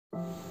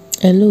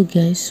Hello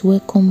guys,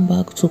 welcome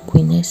back to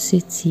Queen SA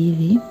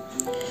TV.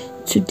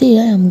 Today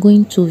I am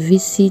going to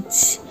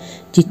visit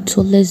the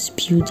tallest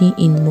building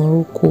in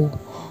Morocco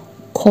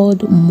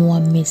called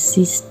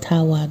Mohamed's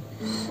Tower.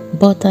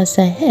 But as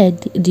I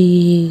heard,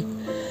 the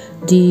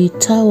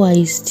tower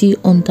is still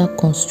under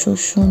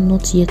construction,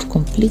 not yet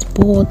complete,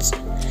 but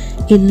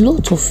a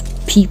lot of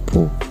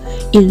people,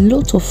 a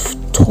lot of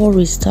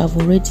tourists have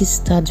already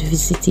started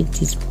visiting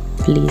this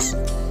place.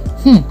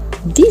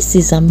 This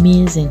is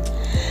amazing.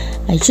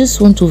 I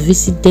just want to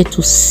visit there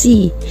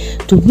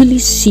to really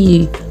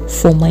see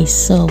for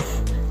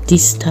myself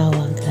this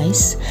tower,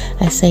 guys.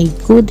 As I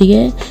go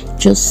there,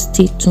 just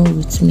stay tuned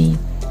with me.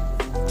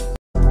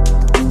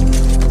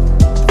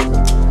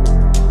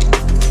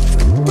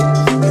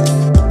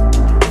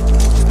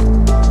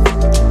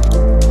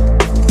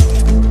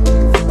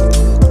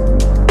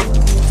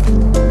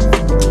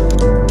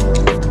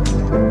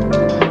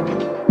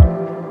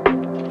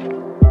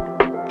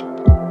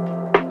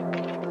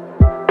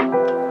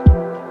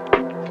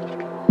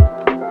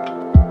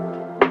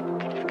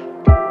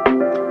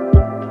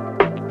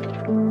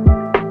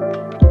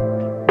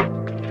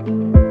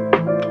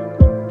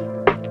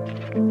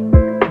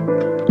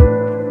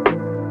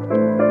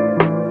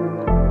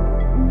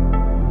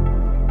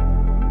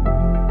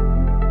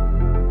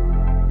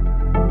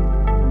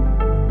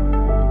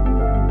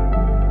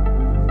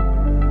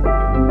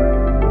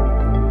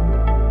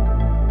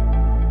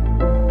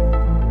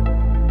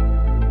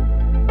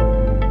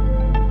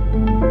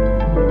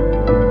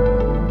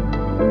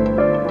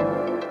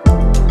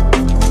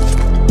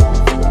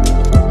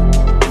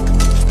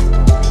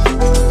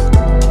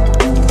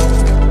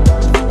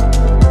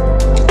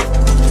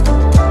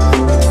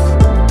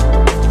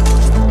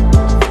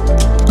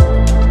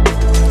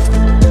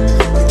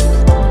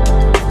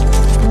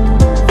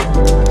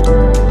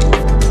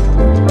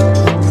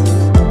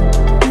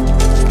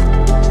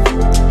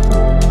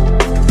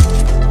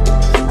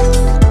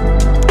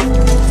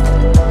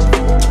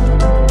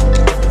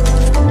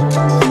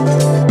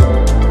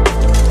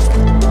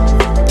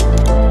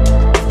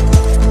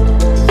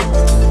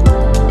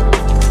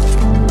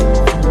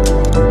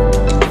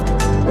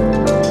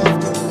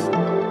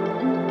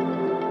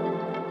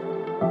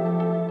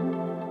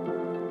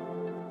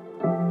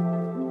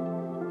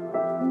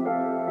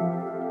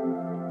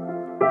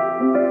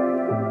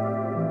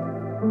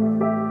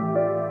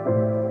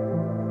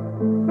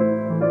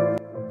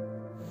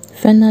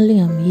 Finally,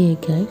 I'm here,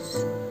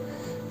 guys.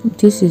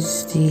 This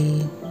is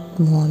the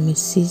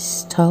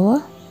Mohamed's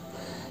Tower.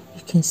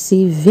 You can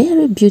see,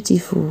 very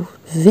beautiful,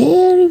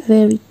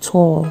 very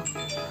tall.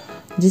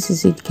 This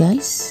is it,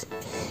 guys.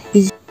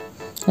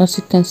 As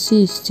you can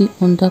see, it's still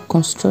under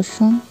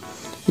construction.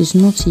 It's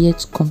not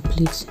yet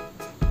complete,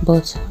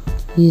 but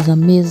it's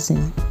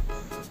amazing.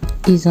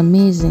 It's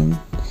amazing.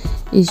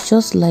 It's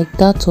just like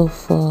that of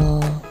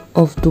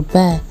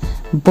Dubai,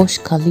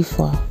 Burj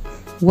Khalifa.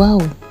 Wow.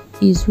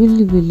 Is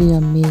really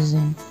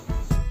amazing.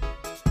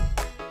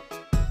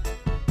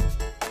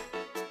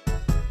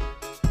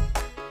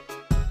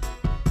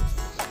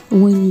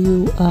 When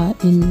you are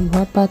in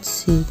Rabat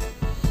City,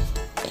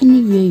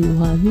 anywhere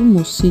you are, you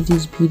must see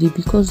this building,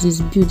 because this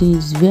building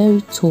is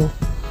very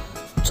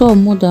tall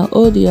more than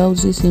all the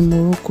houses in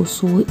Morocco.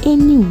 So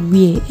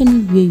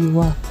anywhere you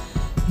are,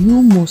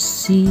 you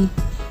must see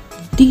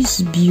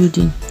this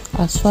building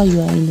as far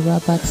you are in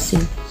Rabat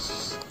City.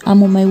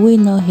 I'm on my way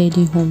now,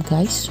 heading home,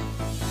 guys.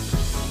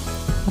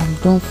 I'm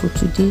done for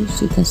today.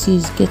 So you can see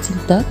it's getting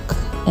dark,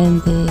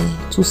 and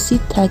to see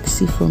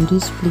taxi from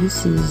this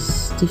place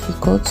is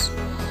difficult.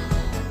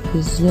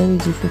 It's very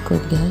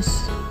difficult, guys,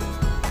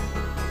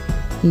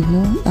 you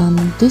know. And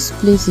this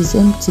place is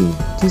empty.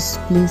 This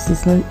place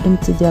is not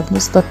empty. They have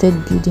not started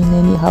building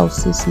any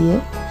houses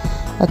here.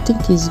 I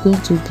think it's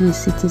going to be a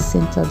city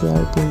center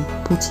they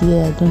put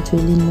here. I don't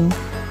really know,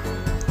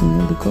 you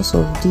know, because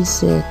of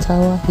this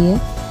tower here.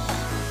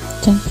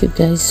 Thank you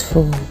guys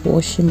for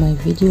watching my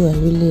video. I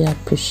really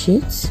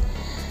appreciate.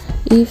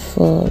 If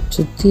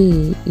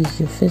today is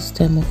your first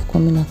time of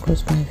coming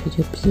across my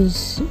video,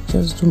 please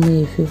just do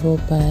me a favor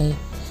by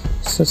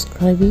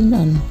subscribing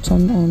and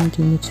turn on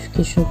the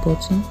notification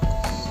button.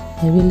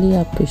 I really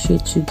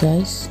appreciate you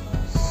guys.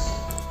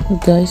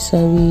 Guys,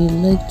 I will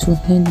like to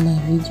end my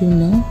video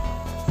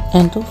now,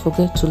 and don't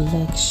forget to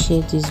like,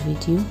 share this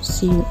video.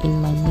 See you in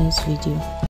my next video.